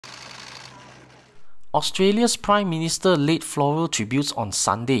Australia's Prime Minister laid floral tributes on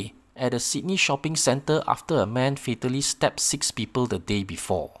Sunday at a Sydney shopping centre after a man fatally stabbed 6 people the day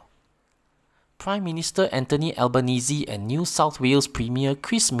before. Prime Minister Anthony Albanese and New South Wales Premier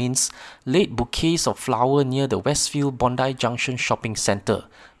Chris Minns laid bouquets of flowers near the Westfield Bondi Junction shopping centre,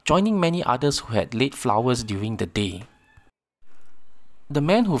 joining many others who had laid flowers during the day. The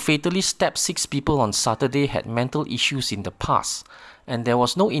man who fatally stabbed 6 people on Saturday had mental issues in the past, and there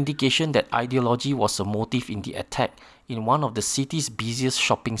was no indication that ideology was a motive in the attack in one of the city's busiest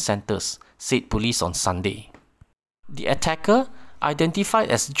shopping centres, said police on Sunday. The attacker, identified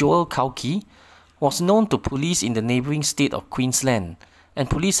as Joel Kauki, was known to police in the neighbouring state of Queensland, and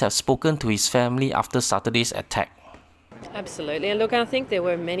police have spoken to his family after Saturday's attack. Absolutely. And look, I think there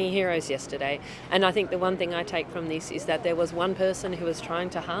were many heroes yesterday. And I think the one thing I take from this is that there was one person who was trying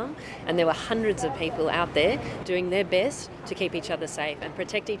to harm, and there were hundreds of people out there doing their best to keep each other safe and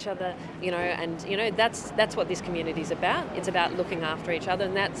protect each other, that's what this community is about. It's about looking after each other,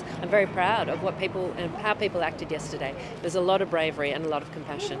 and I'm very proud of what people and how people acted yesterday. There's a lot of bravery and a lot of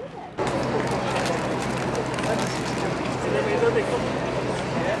compassion.